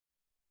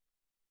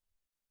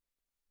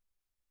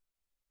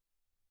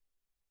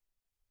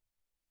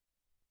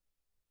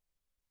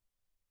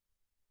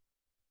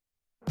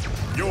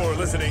You're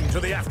listening to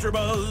the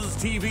AfterBuzz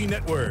TV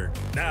network,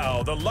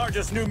 now the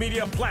largest new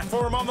media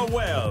platform on the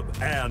web,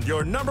 and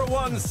your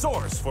 #1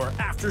 source for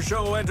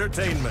after-show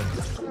entertainment.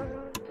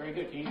 Very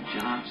good, Dean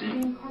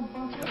Johnson.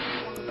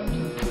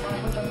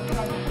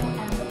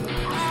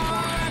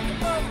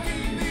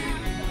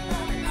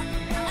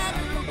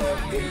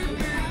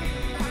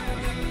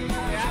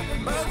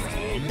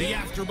 From the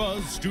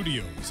AfterBuzz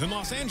Studios in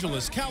Los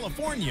Angeles,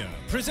 California,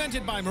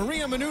 presented by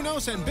Maria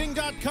Menounos and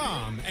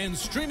Bing.com, and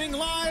streaming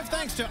live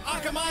thanks to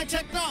Akamai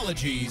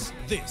Technologies,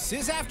 this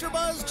is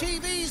AfterBuzz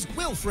TV's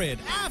Wilfred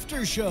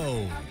After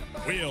Show.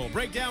 We'll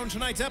break down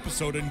tonight's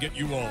episode and get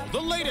you all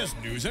the latest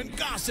news and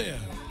gossip.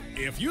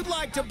 If you'd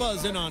like to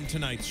buzz in on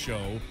tonight's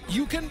show,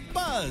 you can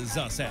buzz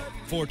us at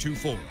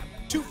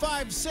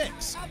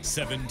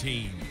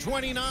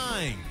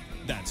 424-256-1729.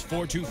 That's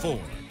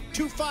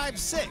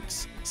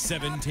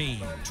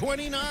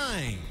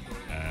 424-256-1729.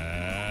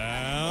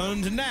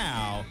 And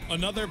now,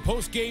 another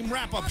post-game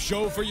wrap-up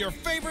show for your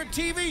favorite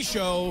TV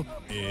show.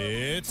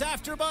 It's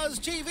AfterBuzz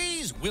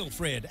TV's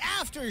Wilfred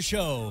After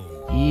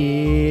Show. Yeah.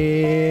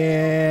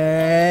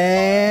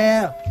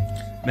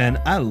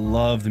 Man, I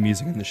love the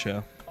music in the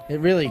show. It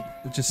really...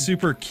 It's just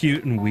super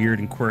cute and weird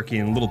and quirky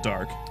and a little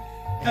dark.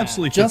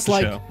 Absolutely fits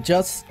the show.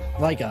 Just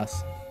like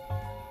us.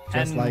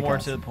 And more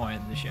to the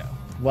point, the show.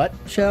 What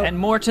show? And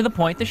more to the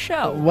point, the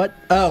show. What?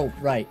 Oh,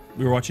 right.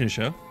 We were watching a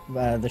show?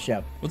 The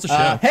show. What's a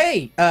show?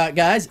 Hey,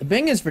 guys,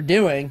 Bing is for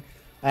doing,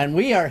 and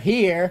we are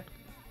here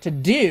to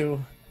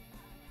do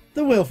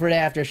the Wilfred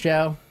After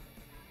Show.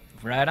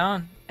 Right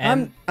on.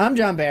 And I'm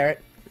John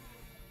Barrett.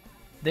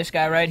 this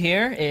guy right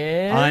here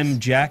is... I'm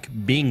Jack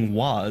Bing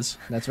Was.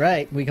 That's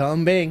right. We call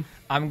him Bing.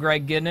 I'm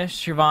Greg Goodness.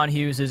 Siobhan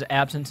Hughes is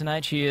absent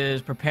tonight. She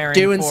is preparing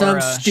doing for...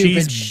 some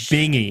stupid... She's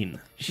binging.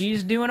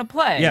 She's doing a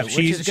play, Yeah, which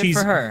is good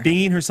for her. She's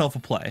binging herself a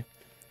play.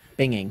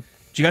 Binging.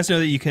 Do you guys know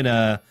that you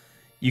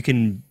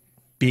can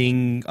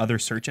bing other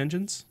search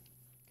engines?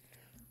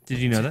 Did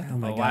you know that? Oh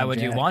my Well, God, why would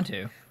Jack. you want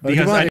to?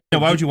 Because I know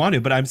why would you want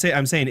to? But I'm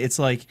saying it's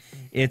like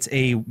it's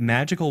a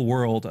magical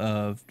world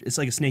of it's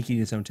like a snake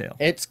eating its own tail.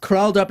 It's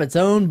crawled up its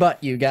own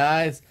butt, you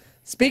guys.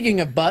 Speaking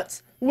of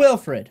butts,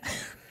 Wilfred.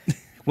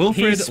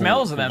 Wilfred He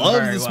smells them loves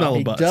very the well. smell He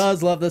of butts.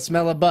 does love the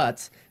smell of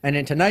butts. And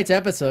in tonight's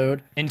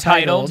episode,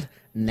 Entitled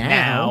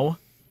Now.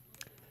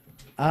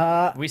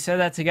 We said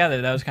that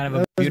together. That was kind of a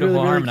That was beautiful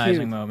really harmonizing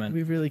cute. moment.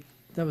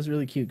 That was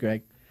really cute,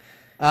 Greg.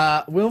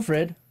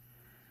 Wilfred,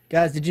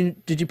 guys, did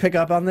you pick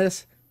up on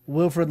this?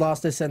 Wilfred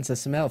lost his sense of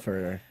smell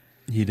for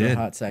He a did.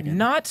 hot second.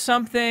 Not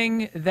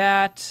something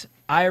that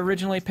I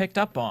originally picked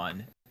up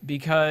on,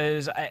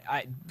 because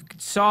I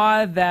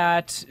saw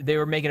that they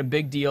were making a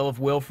big deal of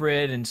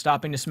Wilfred and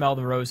stopping to smell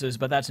the roses,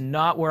 but that's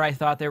not where I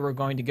thought they were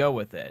going to go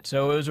with it.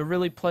 So it was a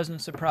really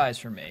pleasant surprise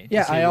for me.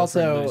 Yeah, to see I Wilfred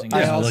also- losing I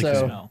his also- sense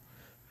of smell.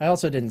 I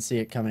also didn't see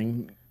it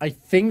coming. I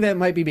think that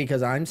might be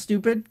because I'm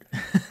stupid.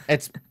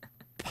 It's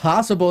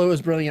possible it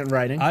was brilliant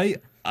writing. I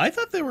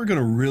thought they were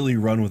gonna really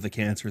run with the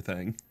cancer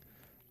thing.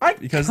 I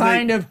because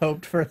kind of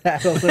hoped for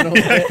that a little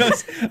bit. I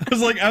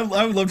was like, I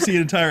would love to see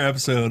an entire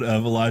episode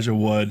of Elijah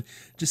Wood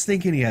just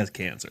thinking he has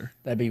cancer.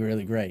 That'd be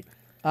really great.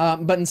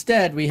 But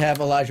instead, we have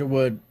Elijah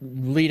Wood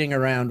leading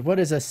around what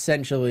is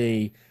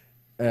essentially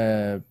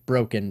a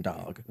broken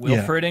dog.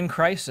 Wilfred in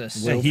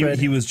crisis. Yeah, Wilfred.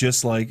 he was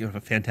just like a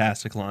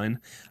fantastic line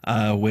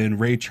when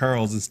Ray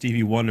Charles and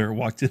Stevie Wonder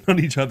walked in on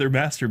each other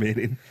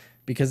masturbating.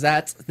 Because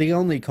that's the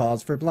only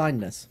cause for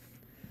blindness.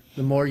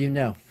 The more you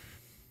know.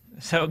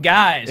 So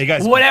guys, Hey,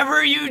 guys,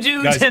 whatever you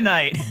do guys,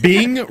 tonight.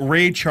 Being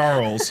Ray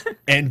Charles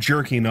and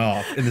jerking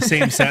off in the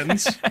same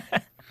sentence.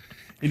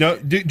 You know,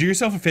 do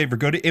yourself a favor.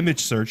 Go to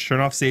image search, turn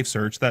off safe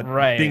search. That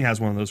Right. Bing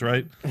has one of those,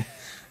 right?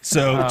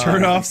 So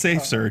turn off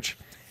safe search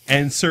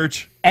and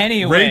search Ray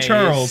Anyways.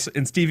 Charles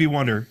and Stevie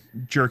Wonder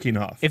jerking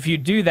off. If you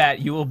do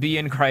that, you will be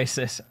in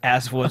crisis,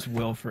 as was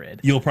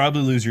Wilfred. You'll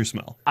probably lose your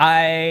smell.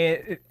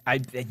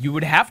 You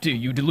would have to.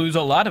 You'd lose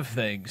a lot of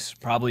things.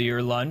 Probably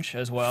your lunch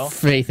as well.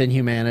 Faith in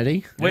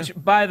humanity. Which,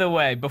 by the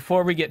way,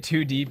 before we get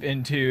too deep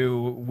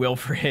into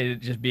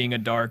Wilfred just being a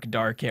dark,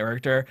 dark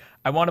character,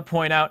 I want to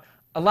point out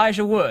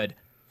Elijah Wood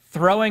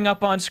throwing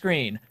up on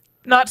screen.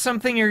 Not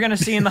something you're going to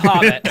see in The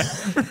Hobbit.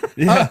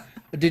 Yeah.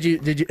 Did you?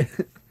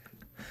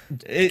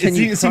 It Can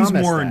you seems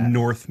promise more that?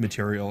 North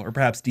material, or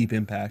perhaps Deep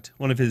Impact,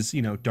 one of his,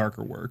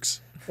 darker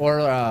works. Or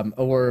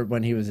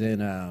when he was in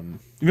Remember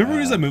when there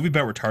was that movie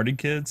about retarded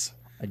kids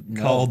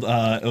no. called?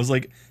 It was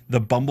like The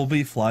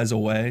Bumblebee Flies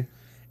Away,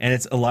 and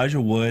it's Elijah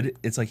Wood.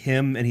 It's like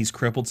him, and he's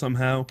crippled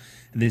somehow,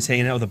 and he's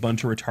hanging out with a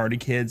bunch of retarded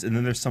kids, and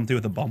then there's something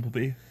with a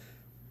bumblebee.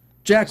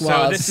 Jack So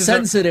was this is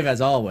sensitive as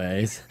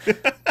always.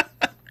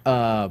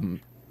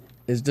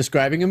 Is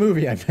describing a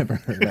movie I've never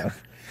heard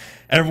of.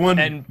 Everyone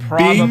and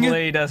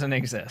probably doesn't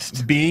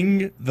exist.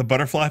 being The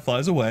Butterfly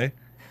Flies Away,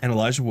 and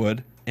Elijah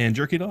Wood, and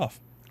jerking off,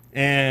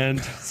 and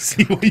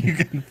see what you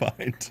can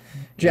find.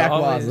 Jack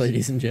always- was,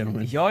 ladies and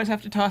gentlemen. You always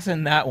have to toss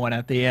in that one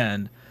at the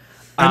end.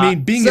 I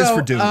mean, being is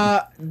for doing.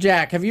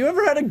 Jack, have you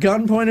ever had a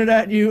gun pointed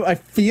at you? I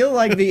feel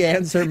like the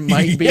answer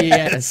might be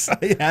yes.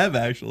 I have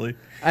actually.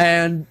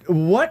 And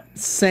what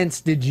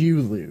sense did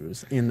you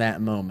lose in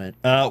that moment?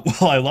 Well,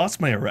 I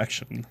lost my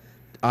erection.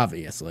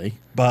 Obviously.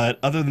 But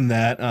other than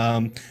that,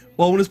 well,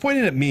 when it was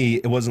pointed at me,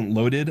 it wasn't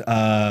loaded.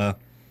 Well,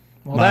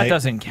 that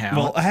doesn't count.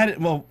 Well, I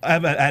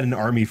had an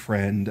army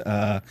friend.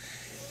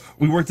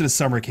 We worked at a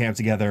summer camp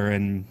together,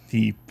 and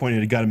he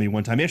pointed a gun at me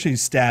one time. He actually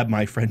stabbed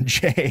my friend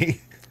Jay.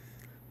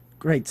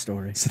 Great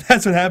story. So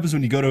that's what happens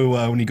when you go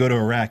to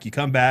Iraq. You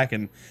come back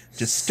and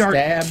just start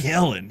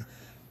killing.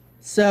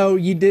 So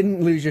you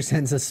didn't lose your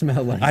sense of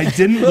smell like I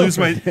didn't lose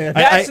my...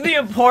 That's the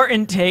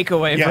important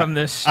takeaway from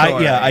this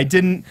story. I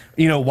didn't...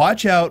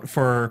 watch out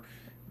for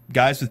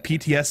guys with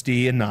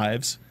PTSD and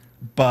knives,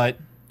 but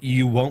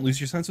you won't lose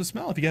your sense of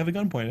smell if you have a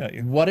gun pointed at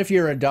you. What if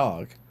you're a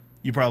dog?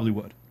 You probably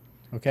would.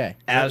 Okay.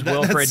 As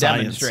Wilfred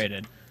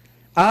demonstrated.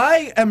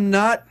 I am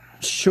not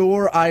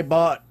sure I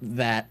bought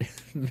that.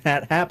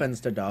 That happens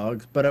to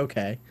dogs, but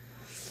okay.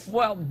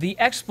 Well, the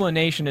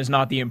explanation is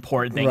not the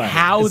important thing. Right.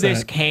 How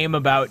this came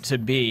about to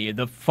be.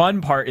 The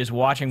fun part is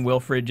watching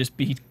Wilfred just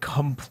be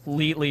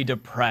completely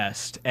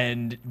depressed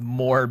and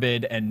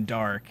morbid and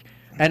dark.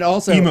 And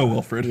also... Emo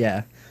Wilfred.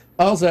 Yeah.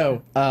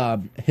 Also,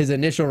 his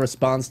initial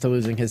response to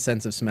losing his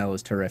sense of smell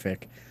is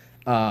terrific.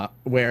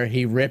 Where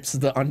he rips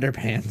the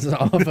underpants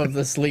off of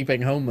the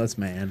sleeping homeless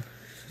man.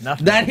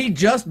 Nothing. That he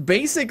just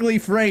basically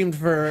framed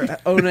for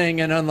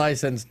owning an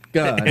unlicensed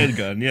gun.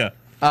 Handgun, yeah.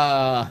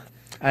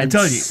 I'm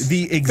telling you,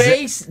 the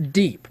face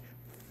deep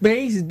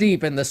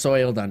in the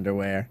soiled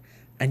underwear,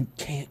 and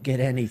can't get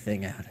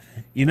anything out of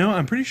it.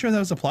 I'm pretty sure that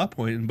was a plot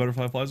point in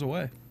Butterfly Flies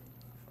Away.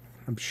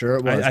 I'm sure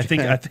it was. I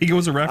think it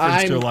was a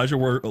reference to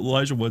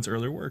Elijah Wood's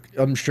earlier work.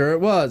 I'm sure it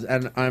was,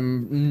 and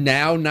I'm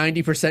now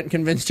 90%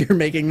 convinced you're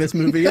making this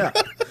movie up.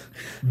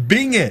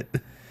 Bing it.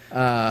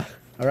 All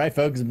right,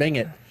 folks, bing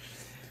it.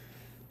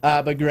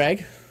 But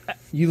Greg,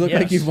 you look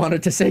like you've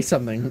wanted to say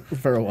something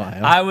for a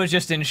while. I was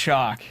just in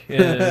shock.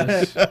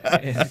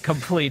 It's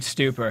complete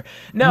stupor.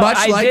 No,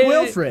 Much like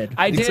Wilfred.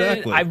 I did.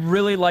 Exactly. I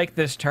really like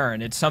this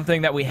turn. It's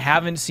something that we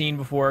haven't seen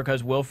before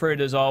because Wilfred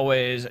is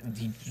always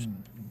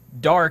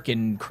dark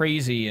and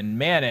crazy and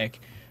manic,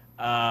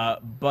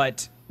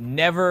 but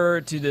never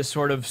to this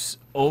sort of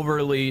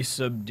overly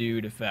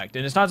subdued effect.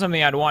 And it's not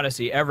something I'd want to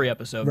see every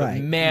episode, but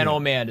man, oh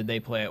man, did they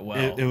play it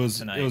well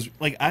tonight. It was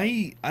like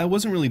I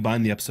wasn't really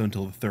buying the episode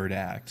until the third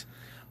act.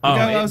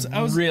 I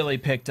was really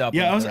picked up.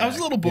 Yeah, I was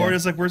a little bored. I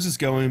was like, "Where's this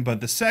going?"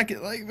 But the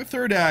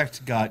third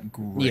act got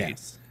great.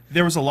 Yes.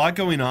 There was a lot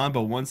going on,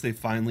 but once they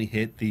finally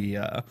hit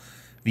the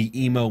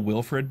emo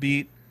Wilfred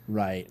beat,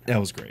 that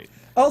was great.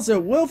 Also,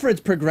 Wilfred's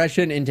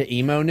progression into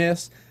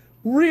emo-ness,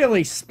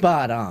 really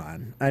spot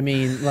on. I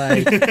mean,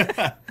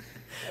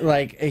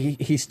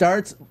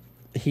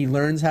 he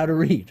learns how to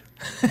read,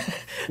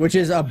 which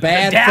is a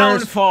bad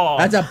downfall.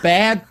 That's a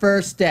bad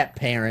first step,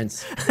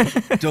 parents.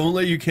 Don't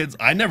let your kids...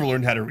 I never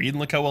learned how to read, and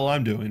look how well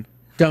I'm doing.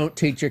 Don't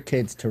teach your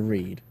kids to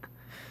read.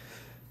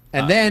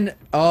 And then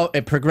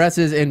it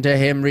progresses into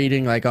him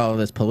reading like all of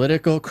this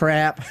political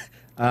crap.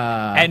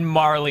 And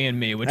Marley and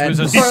Me, which was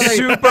a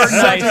super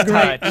nice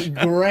touch.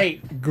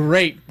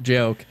 Great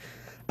joke.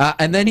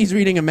 And then he's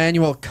reading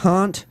Immanuel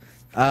Kant,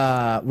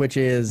 if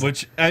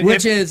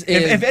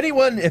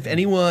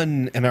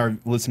anyone in our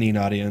listening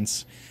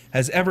audience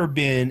has ever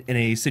been in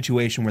a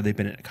situation where they've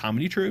been in a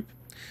comedy troupe,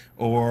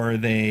 or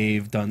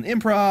they've done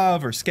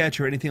improv or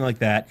sketch or anything like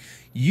that,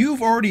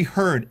 you've already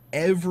heard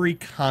every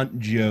Kant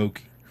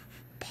joke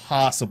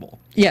possible.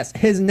 Yes,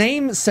 his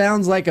name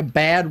sounds like a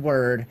bad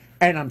word,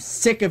 and I'm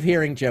sick of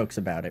hearing jokes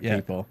about it,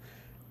 people.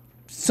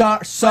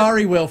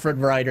 Sorry, Wilfred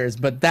writers,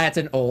 but that's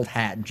an old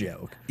hat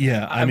joke.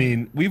 Yeah, I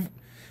mean,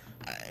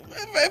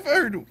 I've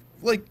heard,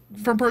 like,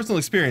 from personal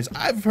experience,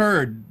 I've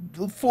heard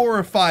 4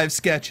 or 5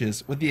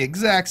 sketches with the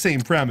exact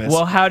same premise.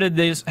 Well, how did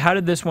this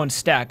one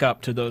stack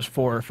up to those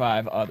 4 or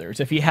 5 others?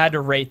 If you had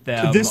to rate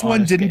them, this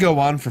one didn't go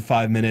on for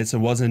 5 minutes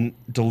and wasn't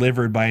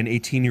delivered by an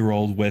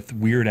 18-year-old with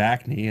weird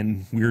acne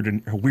and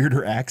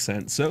weirder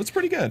accent, so it's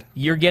pretty good.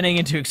 You're getting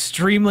into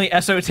extremely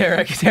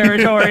esoteric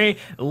territory.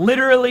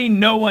 Literally,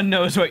 no one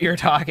knows what you're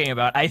talking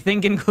about. I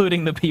think,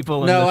 including the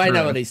people in this room. No, I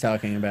know what he's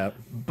talking about.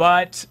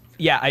 But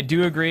yeah, I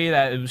do agree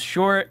that it was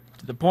short,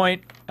 to the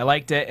point. I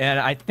liked it, and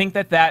I think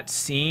that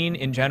scene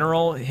in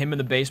general, him in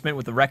the basement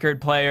with the record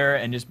player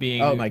and just being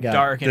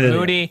dark and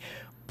moody,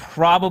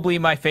 probably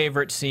my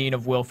favorite scene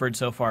of Wilfred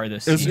so far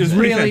this season. It was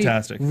really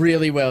fantastic.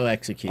 Really well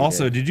executed.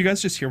 Also, did you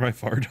guys just hear my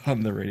fart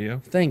on the radio?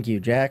 Thank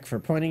you, Jack, for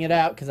pointing it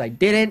out, because I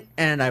didn't,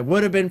 and I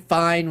would have been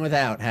fine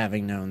without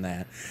having known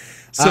that.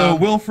 So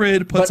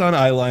Wilfred puts on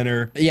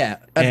eyeliner. Yeah,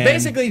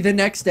 basically the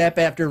next step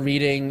after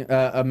reading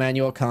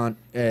Immanuel Kant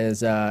is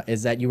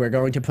that you are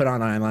going to put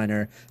on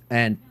eyeliner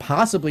and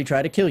possibly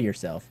try to kill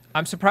yourself.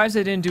 I'm surprised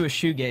they didn't do a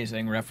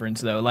shoegazing reference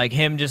though, like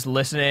him just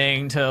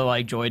listening to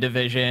like Joy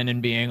Division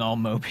and being all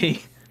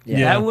mopey.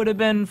 Yeah. That would have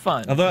been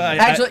fun. Although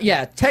Actually,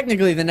 yeah,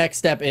 technically the next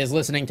step is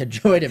listening to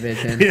Joy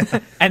Division.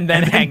 and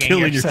then hanging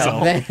killing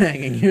yourself. Then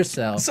hanging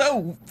yourself.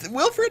 so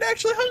Wilfred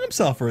actually hung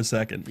himself for a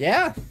second.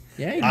 Yeah.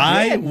 Yeah, he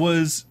I did.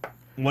 was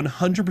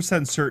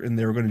 100% certain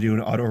they were going to do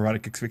an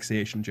autoerotic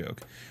asphyxiation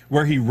joke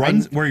where he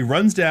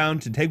runs down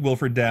to take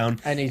Wilfred down,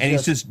 And and he's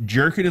he's just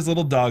jerking his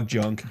little dog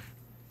junk.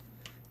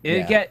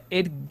 It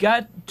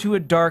got to a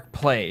dark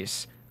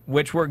place,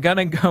 which we're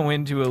gonna go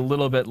into a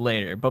little bit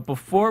later. But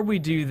before we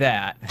do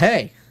that,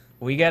 Hey,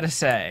 we gotta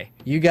say,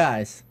 you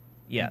guys,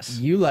 yes.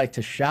 you like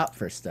to shop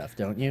for stuff,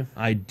 don't you?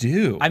 I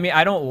do. I mean,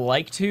 I don't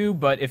like to,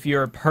 but if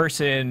you're a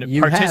person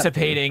You have to.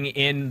 participating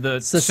in the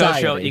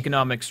Society.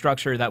 socio-economic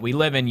structure that we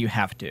live in, you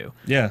have to.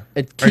 yeah.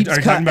 It Are keeps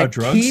you talking about it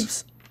drugs?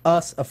 keeps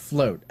us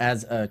afloat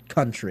as a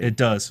country. It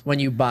does. When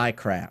you buy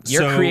crap.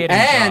 You're So- creating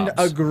And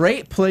jobs. a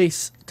great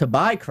place to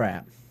buy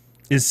crap,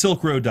 Is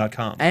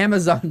SilkRoad.com.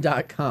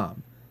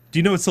 Amazon.com. Do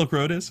you know what Silk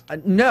Road is?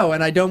 No,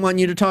 and I don't want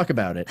you to talk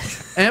about it.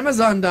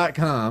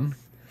 Amazon.com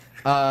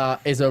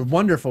is a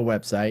wonderful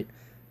website,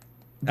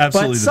 Absolutely but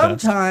the best.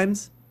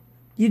 sometimes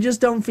you just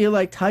don't feel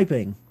like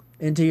typing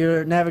into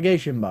your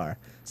navigation bar.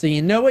 So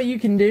you know what you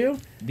can do?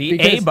 The A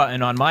Because-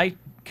 button on my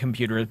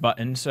computer is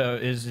button, so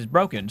is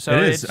broken. So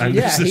It is. it's I'm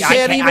Yeah, just- he I can't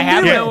can't- even I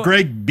have do it. no-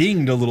 Greg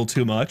binged a little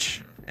too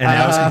much, and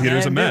now his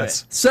computer's a can't do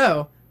mess.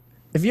 So,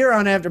 if you're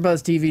on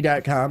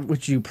AfterBuzzTV.com,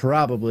 which you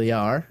probably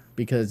are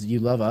because you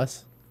love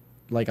us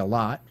like a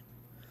lot,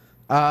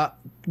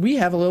 we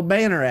have a little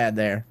banner ad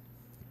there.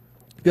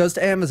 Goes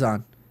to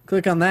Amazon.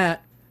 Click on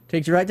that.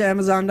 Takes you right to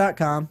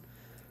Amazon.com,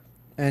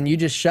 and you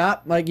just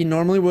shop like you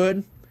normally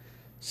would.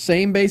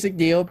 Same basic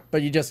deal,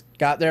 but you just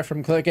got there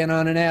from clicking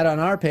on an ad on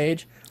our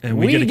page. And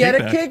we get a get a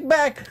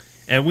kickback. kickback.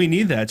 And we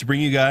need that to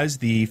bring you guys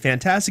the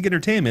fantastic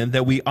entertainment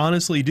that we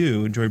honestly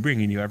do enjoy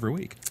bringing you every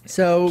week.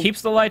 So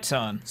keeps the lights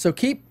on. So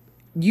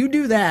you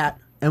do that,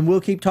 and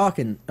we'll keep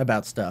talking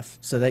about stuff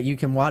so that you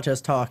can watch us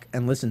talk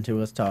and listen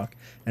to us talk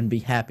and be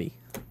happy.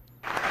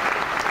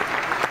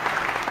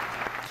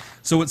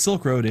 So what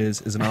Silk Road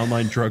is an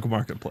online drug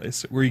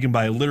marketplace where you can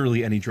buy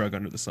literally any drug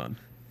under the sun.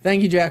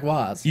 Thank you, Jack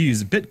Waz. You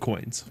use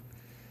bitcoins.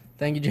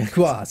 Thank you, Jack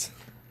Waz.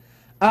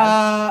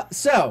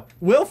 So,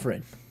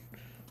 Wilfred,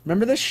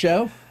 remember this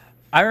show?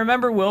 I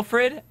remember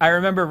Wilfred. I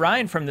remember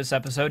Ryan from this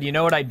episode. You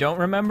know what I don't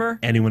remember?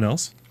 Anyone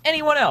else?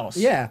 Anyone else?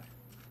 Yeah.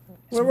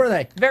 Where were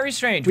they? Very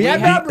strange. We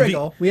had Rob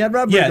Riggle. We had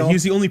Rob Riggle. Yeah,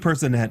 he's the only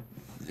person that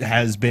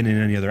has been in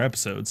any other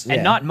episodes. and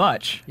Yeah. not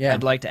much. Yeah.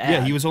 I'd like to add.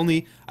 Yeah, he was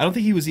only. I don't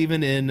think he was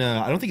even in.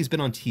 I don't think he's been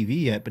on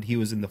TV yet, but he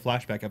was in the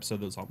flashback episode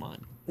that was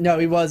online. No,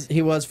 he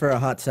was for a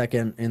hot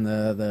second in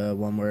the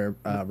one where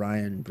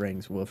Ryan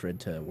brings Wilfred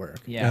to work.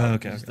 Yeah. Oh,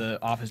 okay, He's okay.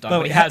 the office dog. But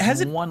But he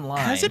has it, one line.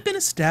 Has it been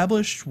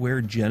established where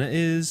Jenna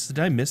is? Did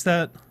I miss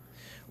that?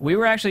 We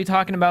were actually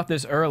talking about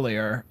this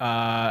earlier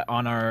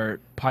on our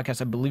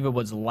podcast. I believe it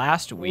was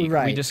last week. We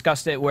Right.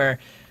 discussed it where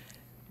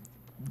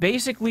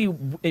basically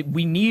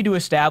we need to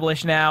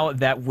establish now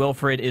that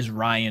Wilfred is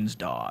Ryan's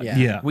dog. Yeah.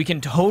 Yeah. We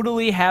can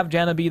totally have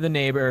Jenna be the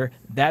neighbor.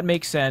 That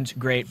makes sense.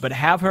 Great. But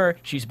have her,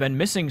 she's been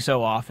missing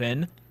so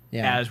often,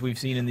 Yeah. as we've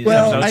seen in these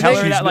Well, episodes. I Tell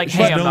think her that, like,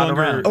 hey, I'm no not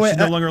longer, around. Oh, wait, she's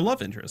no longer a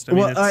love interest. I mean,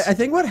 Well, it's, I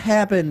think what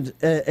happened,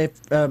 if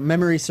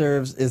memory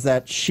serves, is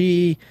that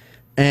she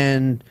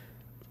and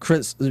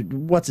Chris,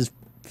 what's his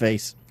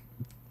face,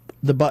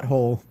 her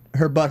butthole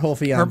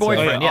fiance, Her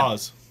boyfriend, yeah.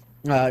 Oz.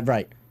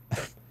 right?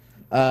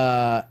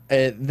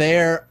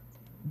 They're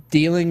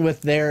dealing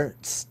with their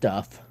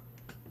stuff,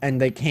 and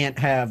they can't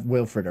have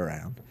Wilfred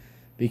around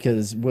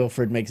because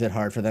Wilfred makes it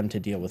hard for them to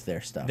deal with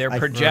their stuff. They're I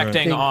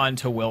projecting think-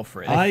 onto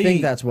Wilfred. I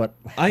think that's what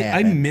I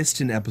happened.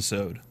 missed an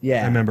episode.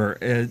 Yeah. I remember.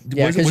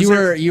 Yeah, because you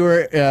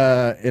were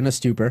in a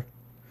stupor.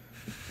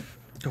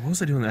 What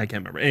was I doing? I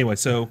can't remember. Anyway,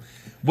 so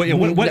what of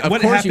what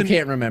course happened? you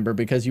can't remember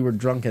because you were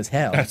drunk as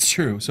hell. That's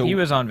true. So he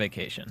was on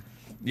vacation.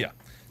 yeah.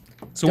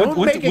 So Don't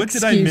what make did I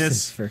excuses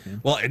miss? for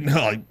him. Well,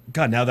 no,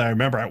 God, now that I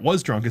remember, I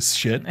was drunk as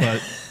shit. But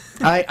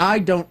I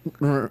don't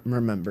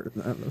remember.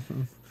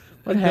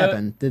 What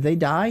happened? Did they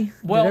die?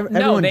 Well, Did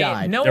everyone no,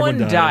 died. no Everyone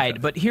one died, died. okay.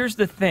 But here's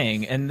the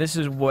thing, and this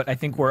is what I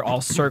think we're all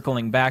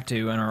circling back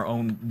to in our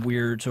own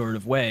weird sort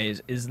of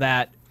ways, is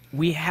that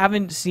we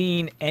haven't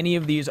seen any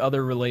of these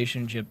other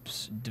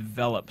relationships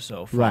develop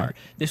so far. Right.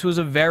 This was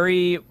a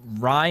very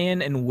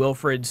Ryan and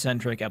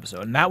Wilfred-centric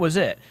episode, and that was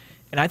it.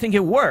 And I think it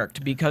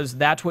worked because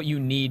that's what you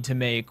need to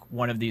make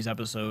one of these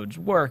episodes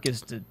work,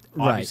 is to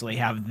obviously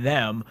have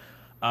them.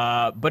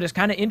 But it's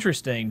kind of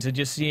interesting to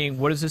just seeing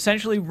what is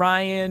essentially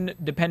Ryan,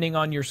 depending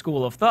on your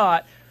school of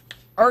thought,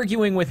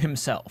 arguing with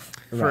himself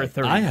for Right.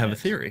 30 I have a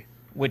minutes, theory.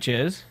 which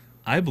is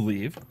I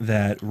believe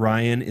that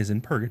Ryan is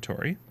in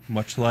purgatory,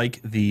 much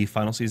like the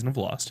final season of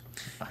Lost,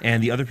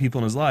 and the other people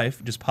in his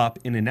life just pop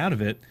in and out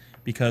of it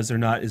because they're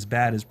not as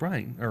bad as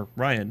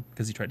Ryan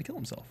because he tried to kill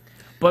himself.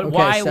 But Okay,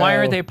 why so-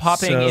 aren't they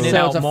popping in and So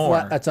out it's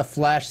more? it's a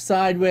flash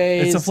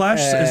sideways. It's a flash.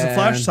 It's a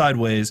flash and-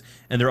 sideways,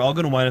 and they're all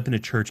going to wind up in a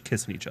church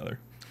kissing each other.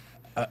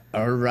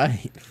 All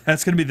right.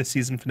 That's going to be the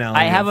season finale.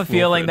 I have a of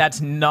feeling Wilfred.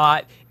 that's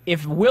not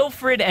if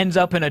Wilfred ends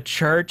up in a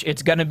church,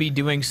 it's going to be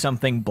doing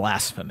something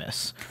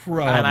blasphemous.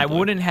 Probably. And I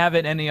wouldn't have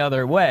it any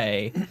other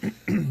way,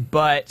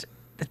 but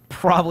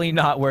probably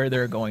not where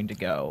they're going to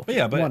go. But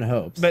yeah, but One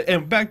hopes. But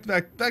and back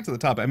to the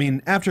topic. I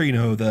mean, after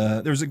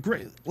there was a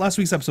great last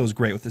week's episode was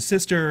great with the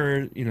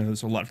sister.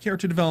 There's a lot of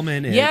character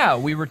development. And Yeah,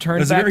 we returned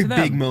it was a back very to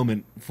them. big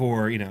moment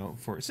for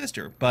for his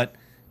sister. But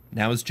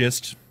now it's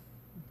just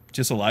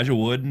Elijah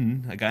Wood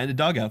and a guy in a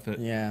dog outfit.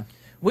 Yeah.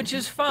 Which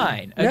is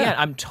fine. Again,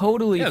 I'm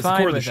totally Yeah, it's the fine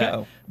core of the with that.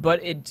 show. But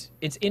it's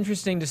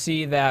interesting to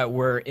see that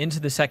we're into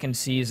the second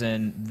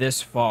season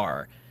this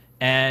far.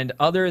 And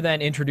other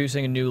than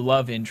introducing a new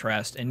love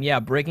interest, and yeah,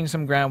 breaking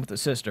some ground with the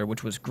sister,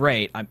 which was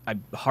great. I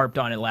harped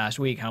on it last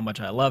week how much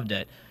I loved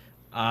it.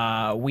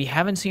 We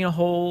haven't seen a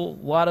whole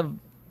lot of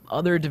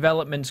other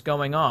developments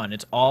going on.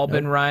 It's all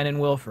been Ryan and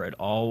Wilfred,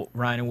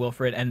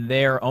 and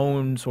their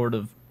own sort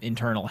of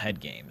internal head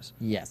games.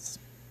 Yes.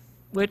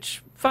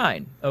 Which,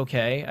 fine,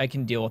 okay, I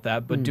can deal with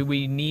that. But do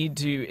we need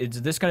to?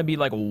 Is this going to be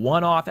like a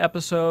one-off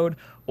episode,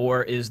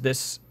 or is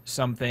this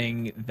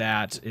something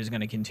that is going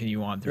to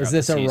continue on throughout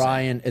the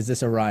season? Is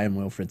this a Ryan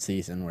Wilfred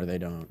season where they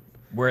don't?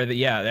 Where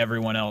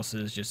everyone else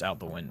is just out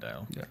the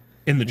window. Yeah.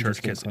 In the church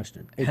Interesting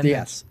kissing. question.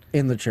 Yes,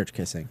 in the church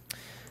kissing.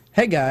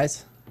 Hey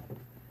guys,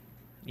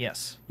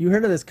 Yes. you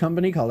heard of this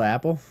company called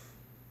Apple?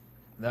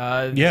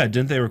 Yeah,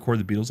 didn't they record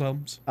the Beatles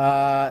albums?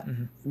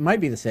 Might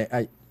be the same.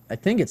 I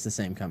think it's the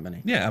same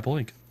company. Yeah, Apple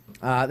Inc.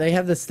 They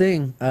have this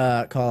thing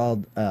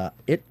called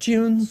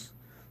iTunes,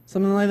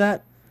 something like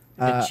that.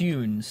 The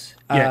tunes.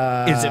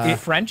 Yeah, Is it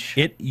French?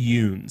 It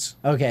Yunes.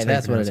 Okay,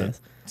 that's what it pronounce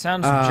is.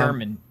 Sounds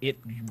German.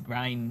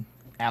 Rhine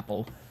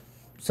Apple.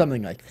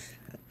 Something like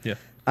Yeah.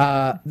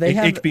 that. They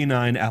have Ich bin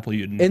ein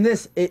Appeljuden. in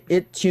this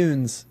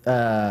iTunes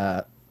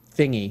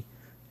thingy.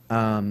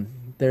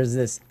 There's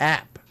this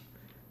app.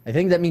 I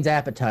think that means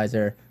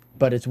appetizer,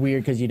 but it's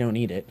weird because you don't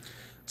eat it.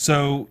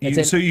 So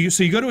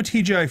you go to a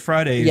TGI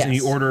Fridays and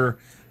you Yes. order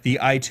the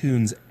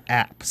iTunes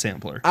app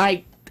sampler.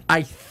 I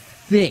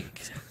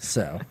think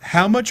so.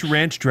 How much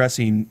ranch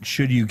dressing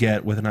should you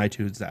get with an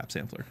iTunes app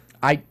sampler?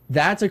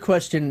 That's a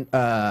question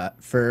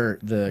for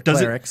the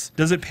clerics.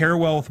 Does it pair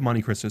well with a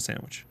Monte Cristo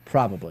sandwich?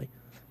 Probably.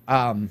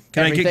 Can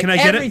I get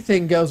it?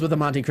 Everything goes with a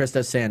Monte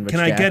Cristo sandwich.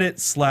 Can I Jack. get it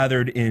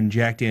slathered in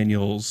Jack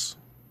Daniels?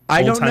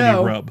 I don't old-timey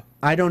know. Rub?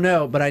 I don't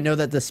know, but I know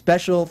that the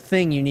special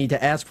thing you need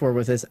to ask for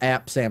with this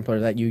app sampler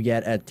that you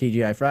get at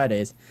TGI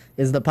Fridays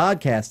is the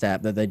podcast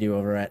app that they do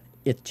over at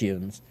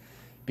iTunes.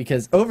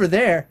 Because over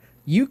there,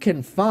 you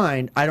can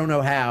find, I don't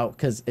know how,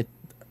 because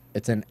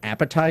it's an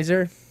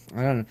appetizer.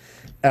 I don't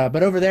know.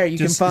 But over there, you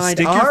Just can find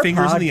stick our your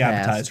fingers in the podcast.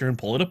 appetizer and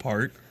pull it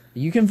apart.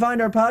 You can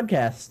find our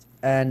podcast,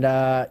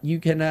 and you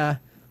can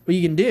what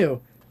you can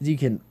do is you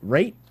can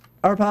rate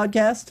our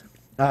podcast,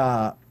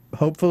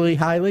 hopefully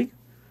highly,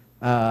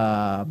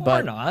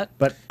 but not.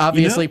 but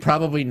obviously You know-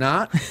 probably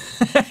not.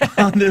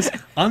 on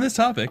this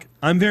topic,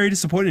 I'm very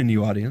disappointed in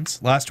you,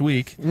 audience. Last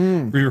week,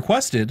 we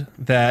requested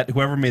that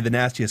whoever made the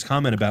nastiest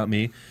comment about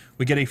me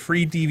would get a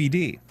free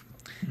DVD,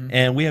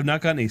 and we have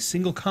not gotten a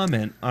single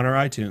comment on our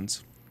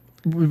iTunes.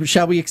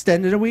 Shall we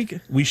extend it a week?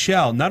 We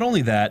shall. Not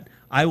only that,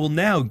 I will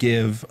now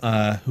give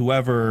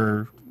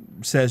whoever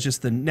says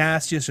just the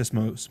nastiest, just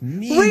most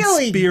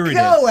Really mean-spirited.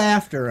 go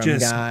after them,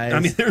 just, guys. I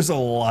mean, there's a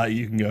lot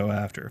you can go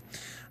after.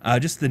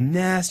 Just the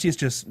nastiest,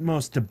 just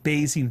most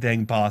debasing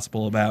thing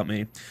possible about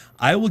me.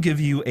 I will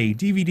give you a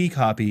DVD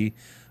copy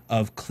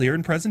of Clear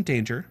and Present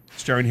Danger,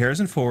 starring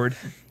Harrison Ford,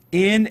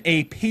 in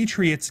a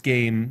Patriot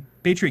game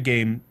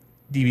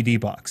DVD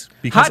box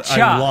because Hotshot.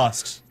 I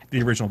lost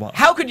the original box.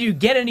 How could you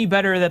get any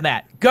better than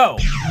that? Go,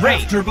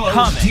 rate, AfterBuzz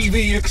comment.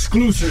 TV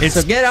exclusive.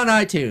 So get on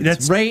iTunes,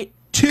 That's rate,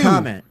 two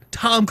comment,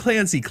 Tom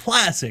Clancy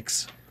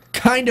classics.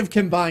 kind of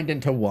combined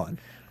into one.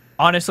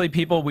 Honestly,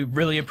 people, we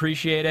really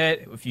appreciate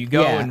it. If you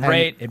go Yeah, and and-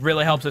 rate, it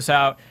really helps us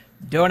out.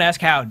 Don't ask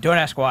how, don't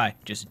ask why,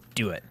 just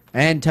do it.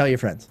 And tell your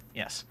friends.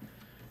 Yes.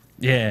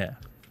 Yeah.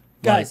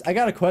 Guys, I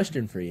got a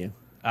question for you.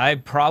 I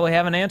probably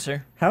have an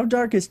answer. How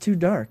dark is too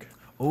dark?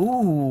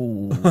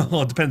 Ooh.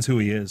 Well, it depends who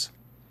he is.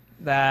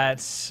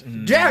 That's...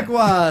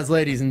 Jaguars,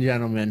 ladies and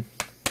gentlemen.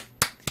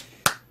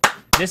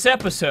 This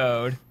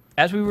episode,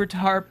 as we were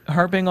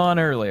harping on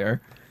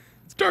earlier,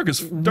 It's dark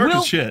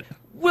as shit.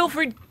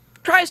 Wilfred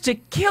tries to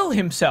kill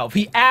himself.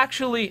 He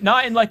actually,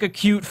 not in like a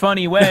cute,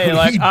 funny way,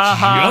 like He ha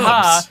ha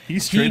ha. jumps. He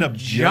straight up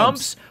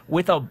jumps.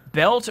 with a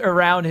belt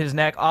around his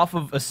neck off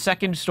of a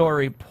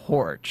second-story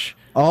porch.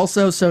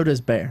 Also, so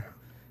does Bear.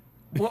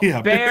 Well,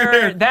 Yeah,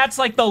 Bear, that's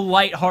like the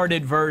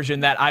lighthearted version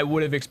that I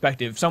would have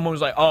expected. If someone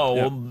was like, "Oh,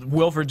 Yeah. well,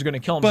 Wilfred's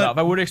gonna kill himself,"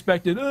 I would have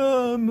expected,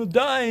 "Oh, I'm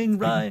dying,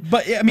 right?"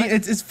 But yeah, I mean,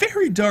 it's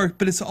very dark,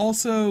 but it's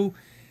also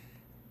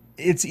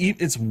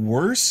it's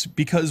worse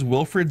because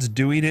Wilfred's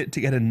doing it to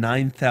get a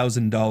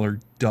 $9,000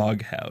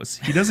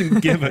 doghouse. He doesn't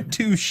give a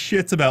two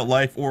shits about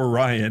life or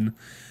Ryan,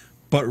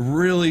 but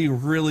really,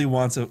 really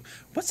wants a.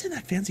 What's in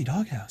that fancy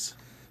doghouse?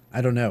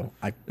 I don't know.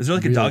 Is there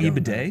like a really doggy don't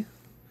know. bidet?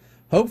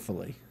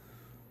 Hopefully.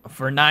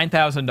 For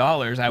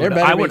 $9,000, There better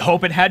I would be-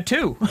 hope it had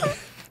two.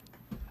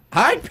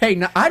 I'd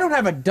pay. I don't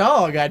have a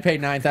dog. I'd pay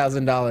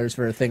 $9,000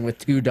 for a thing with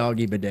 2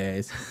 doggy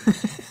bidets.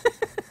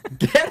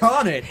 Get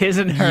on it. His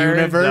and her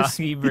universe.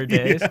 doggy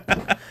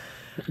bidets.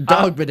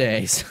 Dog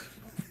bidets.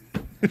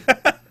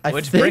 I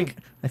Which think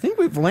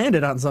we've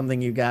landed on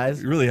something, you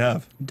guys. You really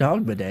have.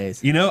 Dog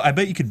bidets. You know, I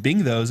bet you could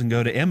Bing those and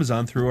go to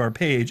Amazon through our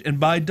page and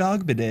buy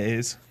dog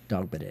bidets.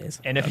 Dog bidets.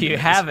 And if you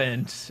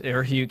haven't,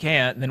 or if you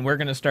can't, then we're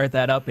going to start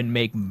that up and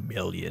make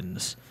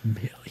millions.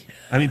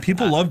 I mean,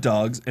 people love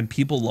dogs and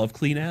people love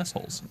clean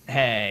assholes.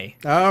 Hey.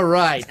 All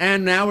right,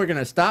 and now we're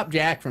gonna stop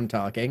Jack from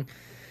talking,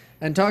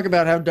 and talk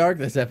about how dark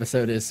this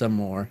episode is some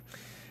more.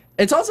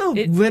 It's also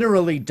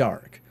literally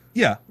dark.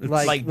 Yeah, it's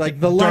Like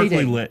the darkly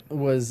lighting lit.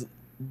 was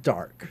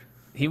dark.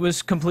 He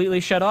was completely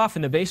shut off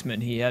in the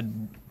basement. He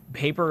had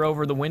paper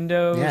over the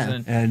windows.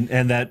 Yeah.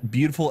 And that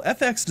beautiful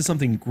FX does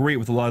something great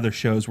with a lot of their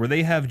shows where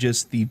they have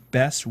just the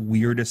best,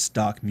 weirdest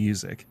stock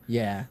music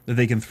Yeah. that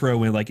they can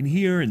throw in, like in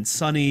here and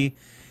Sunny.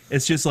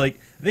 It's just like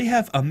they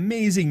have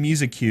amazing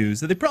music cues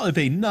that they probably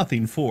pay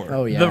nothing for.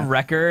 Oh yeah. The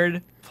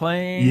record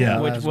playing, Yeah.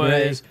 which That was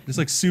was Just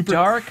like super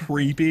dark,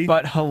 creepy.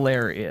 but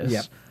hilarious.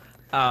 Yep.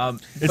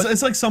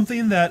 It's like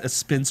something that a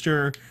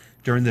spinster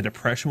during the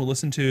Depression will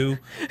listen to,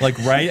 like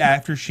right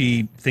after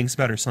she thinks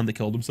about her son that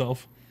killed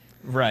himself.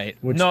 Right.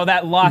 No,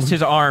 that lost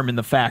his arm in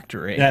the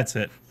factory. That's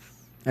it.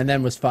 And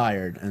then was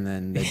fired, and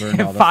then they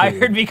burned all the Fired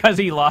food. because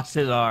he lost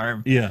his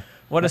arm. Yeah.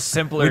 What a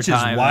simpler Which is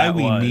time why that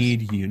we was.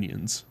 need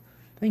unions.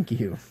 Thank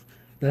you.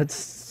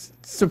 That's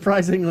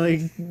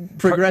surprisingly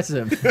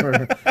progressive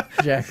for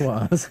Jack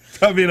Was.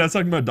 I mean, I was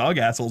talking about dog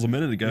assholes a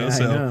minute ago, Yeah, I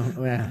so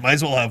know. Yeah. might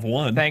as well have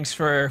one. Thanks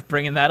for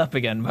bringing that up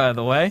again, by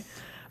the way.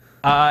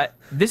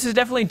 This is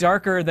definitely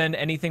darker than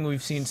anything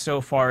we've seen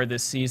so far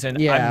this season.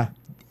 Yeah.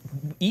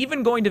 I'm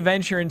even going to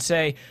venture and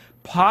say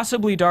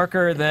possibly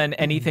darker than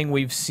anything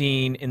we've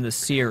seen in the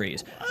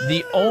series.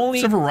 The only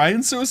Except for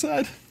Ryan's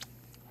suicide?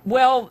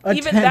 well,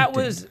 even that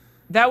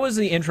Attempted. was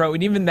the intro,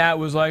 and even that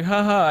was like,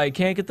 haha, I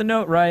can't get the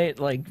note right.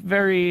 Like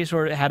very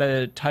sort of had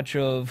a touch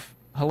of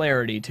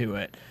hilarity to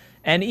it.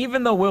 And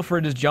even though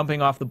Wilfred is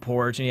jumping off the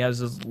porch and he has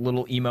this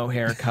little emo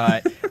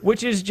haircut,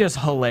 which is just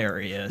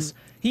hilarious,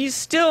 he's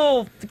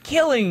still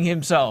killing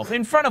himself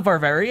in front of our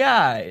very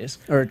eyes.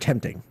 Or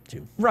attempting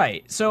to.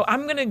 Right. So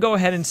I'm going to go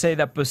ahead and say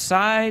that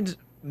besides,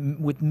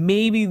 with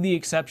maybe the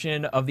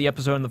exception of the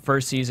episode in the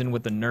first season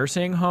with the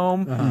nursing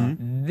home,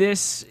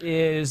 this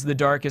is the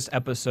darkest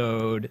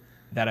episode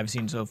that I've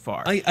seen so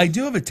far. I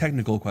do have a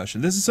technical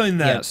question. This is something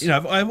that, Yes. you know,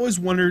 I've always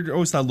wondered,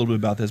 always thought a little bit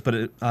about this, but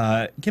it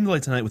came to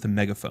light tonight with a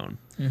megaphone.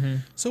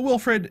 So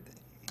Wilfred,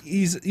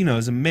 he's, you know,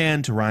 is a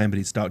man to Ryan, but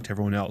he's dog to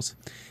everyone else.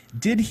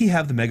 Did he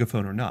have the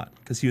megaphone or not?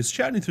 Because he was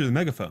shouting through the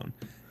megaphone.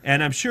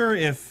 And I'm sure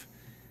if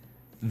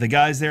the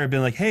guys there had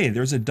been like, hey,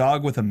 there's a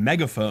dog with a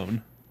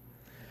megaphone.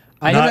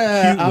 I'm Not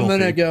cute, gonna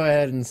Wolfie. go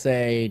ahead and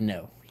say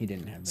no. He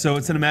didn't have that. So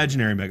it's an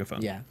imaginary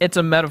megaphone. Yeah. It's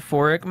a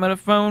metaphoric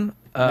metaphone,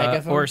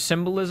 Megaphone? or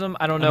symbolism.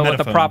 I don't know what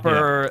the metaphone,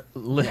 proper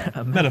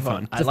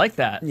Metaphone. I like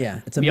that. Yeah,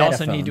 it's a we also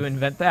metaphone. need to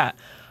invent that.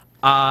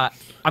 I'm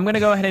going to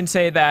go ahead and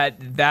say that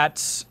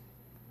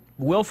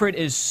Wilfred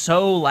is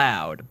so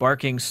loud,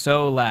 barking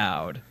so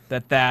loud,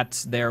 that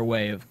that's their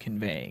way of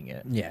conveying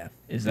it. Yeah.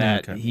 Is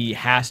that Okay. he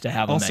has to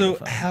have a Also,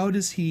 megaphone. how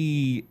does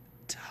he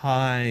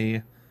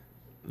tie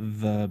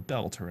the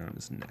belt around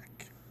his neck?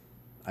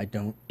 I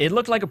don't. It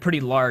looked like a pretty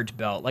large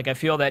belt. Like, I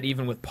feel that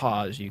even with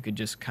pause, you could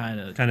just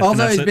kind of... Kind of Although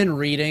finesse he's it? been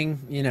reading,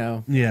 you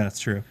know. Yeah, that's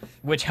true.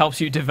 Which helps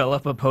you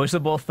develop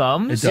opposable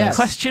thumbs? It does.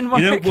 Question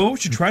mark? You know, what we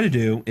should try to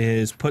do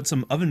is put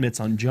some oven mitts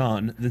on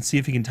John, then see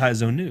if he can tie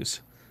his own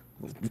noose.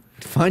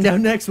 Find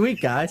out next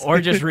week, guys. Or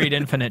just read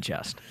Infinite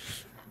Jest.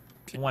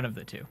 One of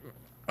the two.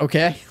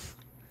 Okay.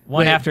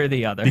 One Wait. after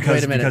the other. Because-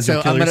 Wait a minute. you'll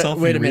So kill I'm gonna yourself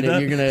if wait you a read minute.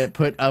 that? You're gonna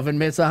put oven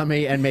mitts on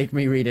me and make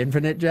me read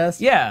Infinite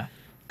Jest? Yeah,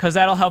 because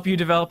that'll help you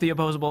develop the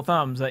opposable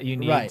thumbs that you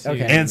need Right, to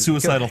okay. And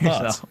suicidal kill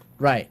thoughts. yourself.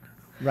 Right.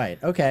 Right.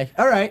 Okay.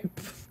 All right.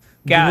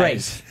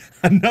 Guys,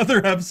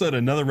 Another episode,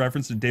 another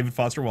reference to David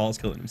Foster Wallace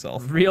killing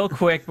himself. real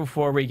quick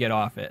before we get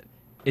off it,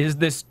 is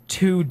this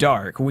too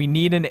dark? We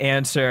need an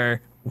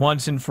answer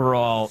once and for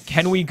all.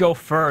 Can we go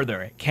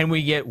further? Can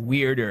we get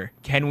weirder?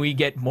 Can we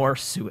get more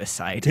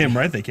suicide? Damn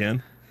right they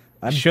can.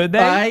 Should they?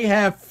 I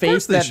have faith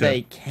course they that should.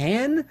 they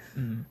can,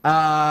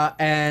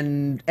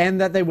 and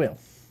that they will.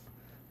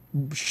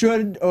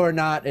 Should or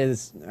not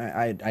is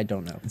I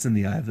don't know. It's in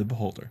the eye of the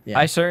beholder. Yeah.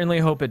 I certainly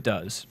hope it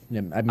does.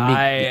 Yeah,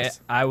 yes.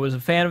 I was a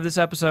fan of this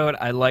episode.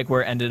 I like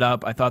where it ended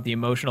up. I thought the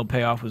emotional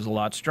payoff was a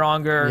lot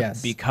stronger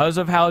Yes. because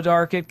of how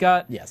dark it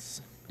got.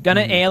 Yes.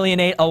 Gonna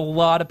alienate a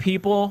lot of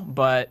people,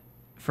 but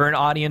for an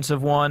audience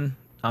of one,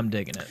 I'm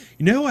digging it.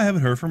 You know who I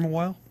haven't heard from in a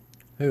while?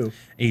 Who?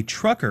 A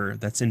trucker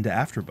that's into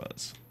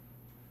AfterBuzz.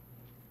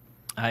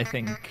 I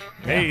think.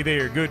 Hey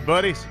there, good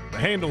buddies. The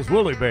handle's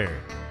Woolly Bear.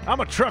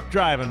 I'm a truck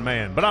driving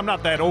man, but I'm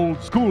not that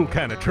old school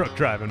kind of truck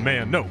driving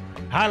man, no.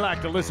 I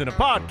like to listen to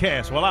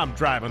podcasts while I'm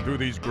driving through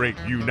these great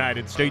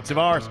United States of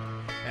ours.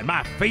 And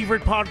my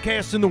favorite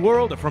podcasts in the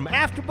world are from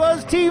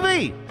AfterBuzz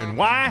TV. And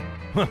why?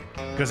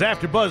 Because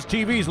AfterBuzz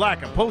TV's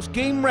like a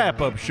post-game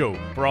wrap-up show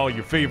for all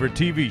your favorite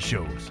TV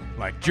shows,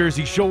 like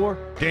Jersey Shore,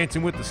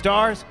 Dancing with the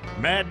Stars,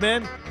 Mad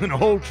Men, and a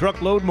whole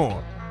truckload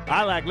more.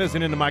 I like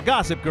listening to my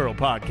Gossip Girl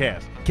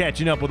podcast,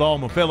 catching up with all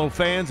my fellow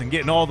fans and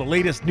getting all the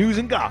latest news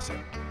and gossip.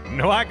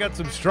 No, I got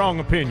some strong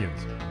opinions.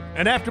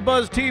 And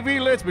AfterBuzz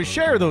TV lets me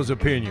share those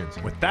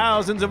opinions with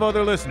thousands of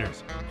other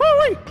listeners.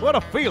 Woo-wee, what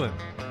a feeling.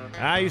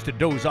 I used to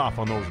doze off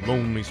on those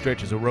lonely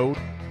stretches of road.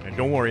 And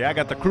don't worry, I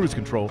got the cruise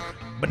control.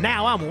 But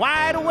now I'm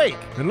wide awake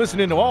and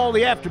listening to all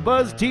the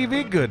AfterBuzz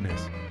TV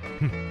goodness.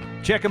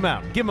 Check them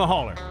out, give them a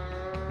holler,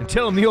 and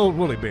tell them the old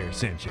Woolly Bear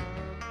sent you.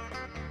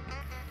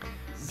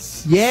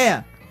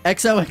 Yeah,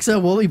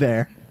 XOXO Woolly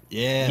Bear.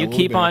 Yeah. You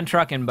keep on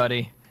trucking,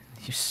 buddy.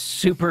 You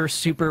super,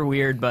 super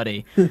weird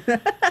buddy.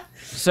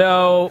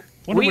 So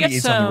Wonder we what get he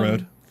eats on the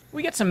road.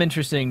 We get some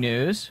interesting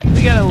news.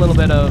 We got a little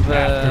bit of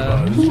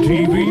AfterBuzz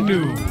TV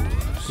news.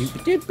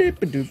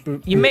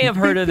 You may have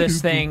heard of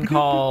this thing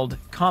called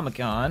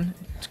Comic-Con.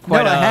 It's No,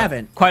 I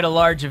haven't. Quite a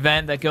large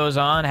event that goes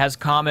on, has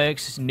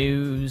comics,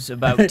 news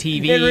about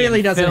TV. It really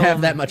and doesn't film.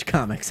 have that much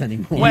comics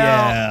anymore. Well-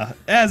 Yeah,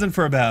 it hasn't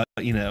for about,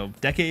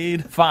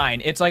 decade.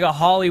 Fine. It's like a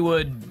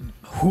Hollywood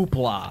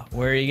hoopla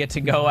where you get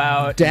to go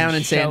out Down and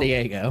in San show-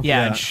 Diego.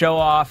 Yeah, Yeah. and show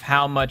off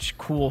how much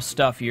cool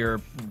stuff your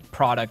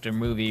product or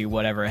movie,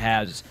 whatever,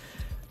 has.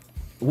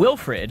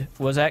 Wilfred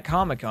was at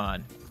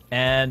Comic-Con,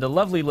 and a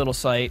lovely little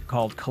site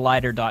called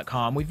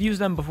Collider.com. We've used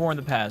them before in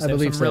the past. I They have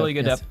believe some so, really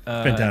good yes.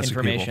 Fantastic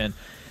information.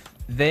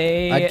 I'd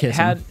They kiss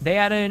him.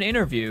 had an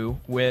interview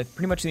with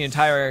pretty much the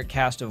entire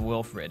cast of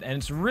Wilfred, and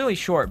it's really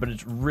short, but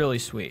it's really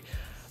sweet.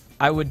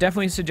 I would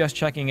definitely suggest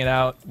checking it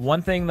out.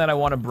 One thing that I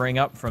want to bring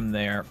up from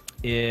there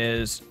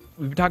is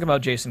we've been talking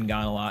about Jason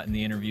Gunn a lot in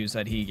the interviews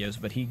that he gives,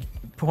 but he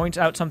points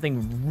out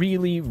something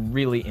really,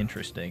 really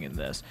interesting in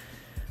this.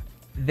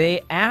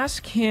 They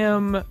ask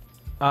him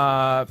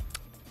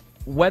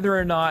whether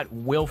or not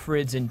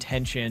Wilfred's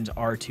intentions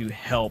are to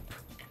help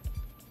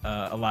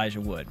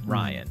Elijah Wood,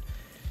 Ryan.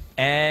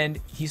 And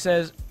he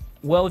says,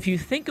 well, if you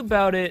think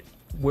about it,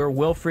 where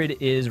Wilfred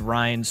is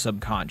Ryan's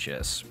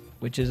subconscious,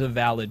 which is a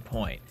valid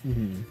point.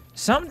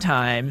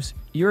 Sometimes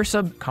your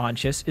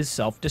subconscious is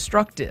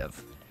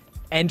self-destructive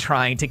and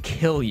trying to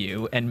kill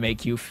you and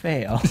make you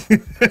fail.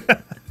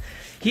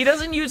 He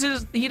doesn't use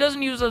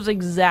those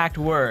exact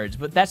words,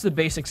 but that's the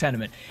basic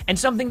sentiment. And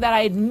something that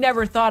I had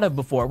never thought of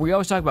before. We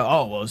always talk about,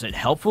 oh, well, is it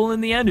helpful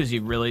in the end? Is he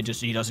really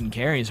just, he doesn't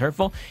care, he's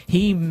hurtful?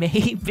 He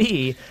may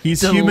be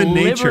He's human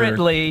nature.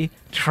 deliberately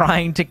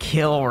trying to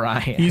kill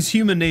Ryan. He's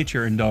human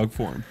nature in dog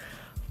form.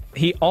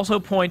 He also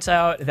points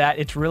out that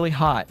it's really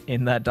hot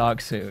in that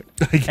dog suit.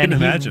 I can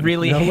imagine. He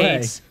really No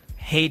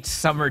hates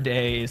summer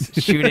days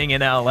shooting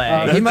in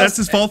LA. He must- That's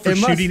his fault for it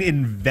must- shooting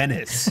in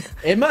Venice.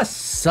 It must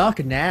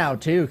suck now,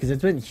 too, because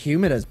it's been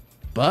humid as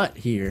butt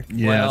here.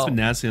 Yeah, Well- it's been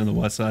nasty on the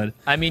west side.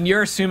 I mean,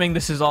 you're assuming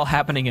this is all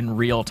happening in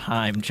real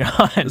time,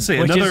 John,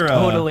 say, which is another,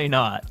 totally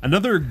not.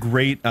 Another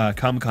great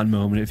Comic-Con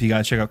moment, if you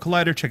guys check out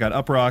Collider, check out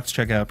Uprocks,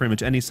 check out pretty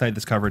much any site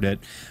that's covered it,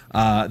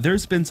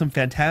 there's been some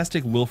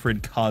fantastic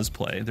Wilfred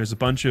cosplay. There's a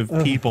bunch of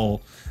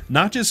people,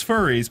 not just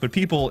furries, but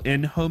people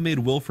in homemade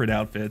Wilfred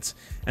outfits,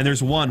 and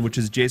there's one, which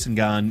is Jason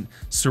Gunn,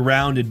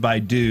 surrounded by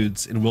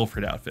dudes in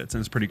Wilfred outfits, and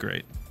it's pretty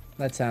great.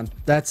 That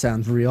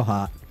sounds real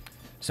hot.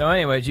 So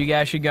anyways, you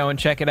guys should go and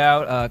check it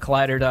out,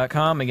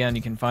 Collider.com. Again,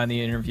 you can find the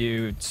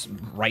interview. It's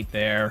right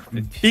there.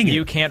 If Bing it.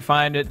 you can't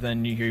find it,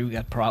 then you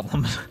got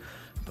problems.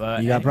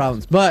 But You got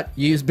problems, but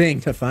use Bing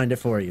to find it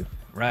for you.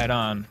 Right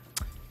on.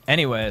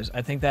 Anyways,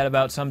 I think that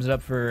about sums it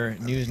up for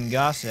news and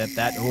gossip.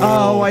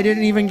 Oh, I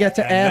didn't even get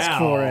to ask Now,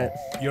 for it.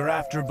 Your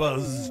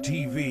AfterBuzz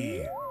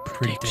TV.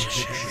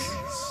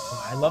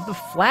 I love the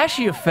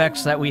flashy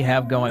effects that we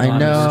have going I on in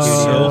know. the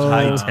studio. So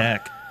high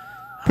tech.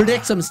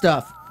 Predict some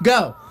stuff.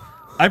 Go.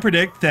 I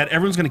predict that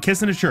everyone's going to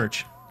kiss in a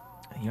church.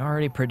 You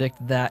already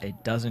predicted that.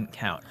 It doesn't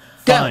count.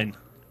 Go. Fine.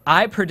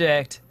 I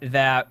predict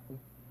that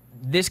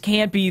this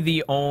can't be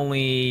the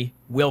only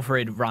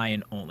Wilfred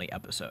Ryan only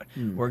episode.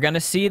 We're going to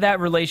see that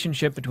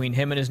relationship between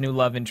him and his new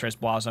love interest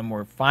blossom.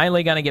 We're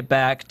finally going to get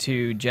back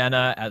to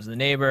Jenna as the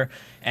neighbor,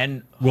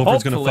 and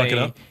Wilfred's gonna fuck it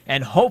up.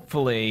 And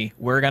hopefully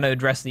we're going to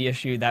address the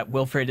issue that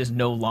Wilfred is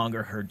no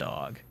longer her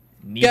dog.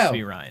 Needs Go. to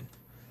be Ryan.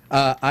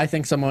 I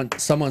think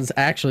someone's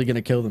actually going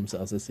to kill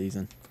themselves this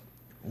season.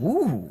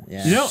 Ooh,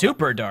 Yeah. You know,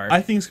 super dark.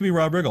 I think it's going to be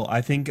Rob Riggle.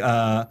 I think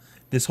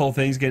this whole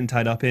thing's getting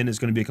tied up in is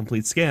going to be a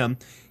complete scam.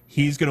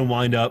 He's going to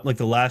wind up, like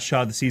the last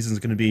shot of the season is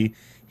going to be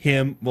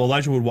him,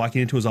 Elijah Wood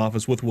walking into his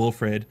office with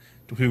Wilfred,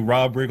 to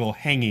Rob Riggle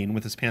hanging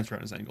with his pants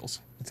around his ankles.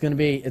 It's gonna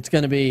be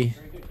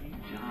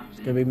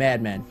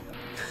Mad Men.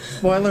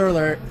 Spoiler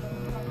alert: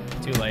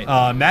 Too late.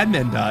 Mad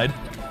Men died.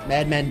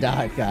 Mad Men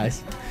died,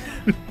 guys.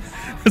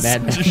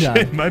 Mad Men Such a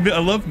shame. died. I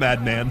love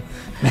Mad Men.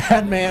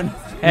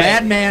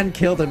 Mad Man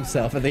killed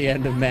himself at the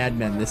end of Mad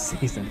Men this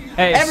season.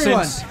 Hey,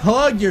 Everyone, since-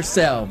 hug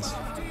yourselves.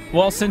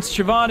 Well, since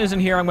Siobhan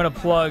isn't here, I'm going to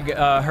plug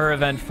her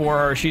event for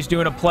her. She's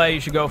doing a play. You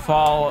should go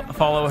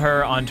follow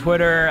her on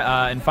Twitter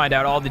and find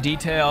out all the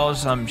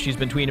details. She's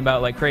been tweeting about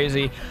it like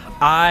crazy.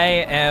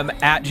 I am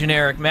at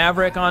Generic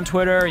Maverick on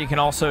Twitter. You can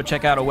also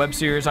check out a web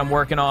series I'm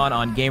working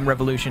on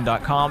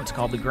GameRevolution.com. It's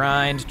called The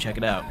Grind. Check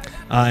it out.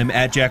 I'm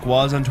at Jack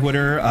Waz on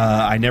Twitter.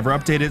 I never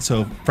update it,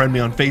 so friend me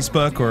on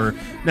Facebook or...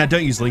 No,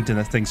 don't use LinkedIn.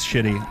 That thing's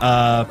shitty.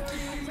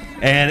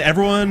 And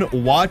everyone,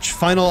 watch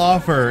Final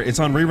Offer. It's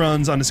on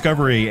reruns on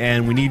Discovery,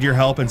 and we need your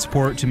help and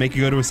support to make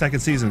it go to a second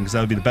season, because that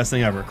would be the best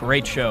thing ever.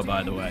 Great show,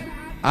 by the way.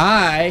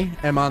 I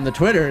am on the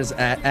Twitters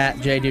at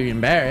J.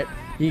 Barrett.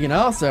 You can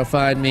also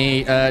find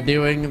me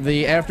doing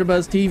the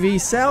AfterBuzz TV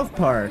South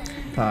Park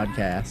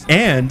podcast.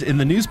 And in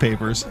the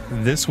newspapers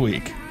this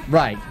week.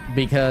 Right,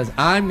 because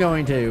I'm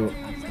going to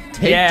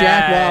take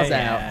Jack Walls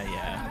out.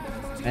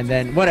 And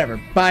then, whatever.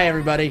 Bye,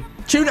 everybody.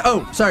 Tune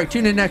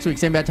in next week.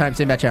 Same bad time,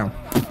 same bad channel.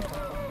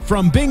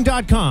 From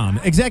Bing.com,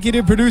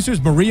 executive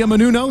producers Maria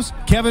Menounos,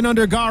 Kevin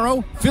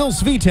Undergaro, Phil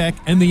Svitek,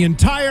 and the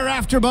entire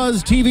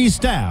AfterBuzz TV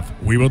staff,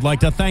 we would like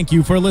to thank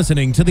you for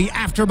listening to the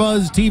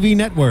AfterBuzz TV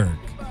network.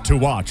 To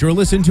watch or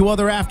listen to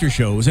other after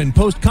shows and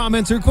post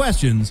comments or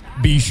questions,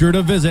 be sure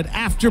to visit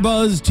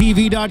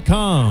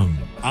AfterBuzzTV.com.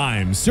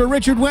 I'm Sir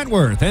Richard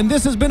Wentworth, and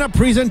this has been a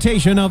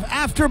presentation of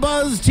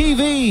AfterBuzz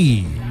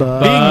TV.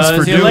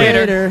 Buzz you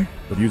later.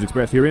 The views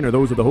expressed herein are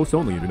those of the hosts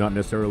only and do not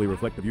necessarily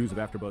reflect the views of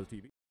AfterBuzz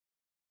TV.